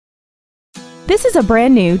This is a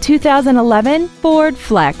brand new 2011 Ford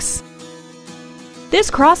Flex. This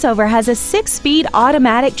crossover has a 6-speed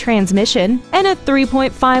automatic transmission and a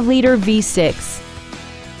 3.5-liter V6.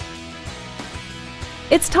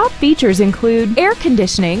 Its top features include air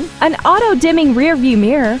conditioning, an auto-dimming rearview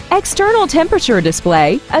mirror, external temperature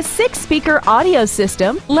display, a 6-speaker audio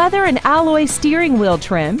system, leather and alloy steering wheel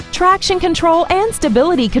trim, traction control and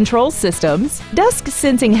stability control systems,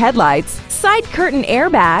 dusk-sensing headlights, side curtain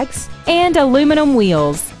airbags, and aluminum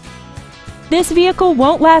wheels. This vehicle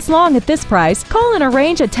won't last long at this price. Call and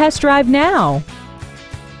arrange a test drive now.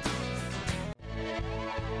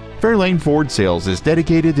 Fairlane Ford Sales is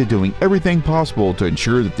dedicated to doing everything possible to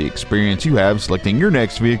ensure that the experience you have selecting your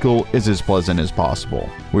next vehicle is as pleasant as possible.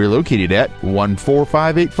 We're located at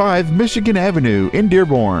 14585 Michigan Avenue in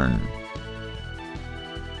Dearborn.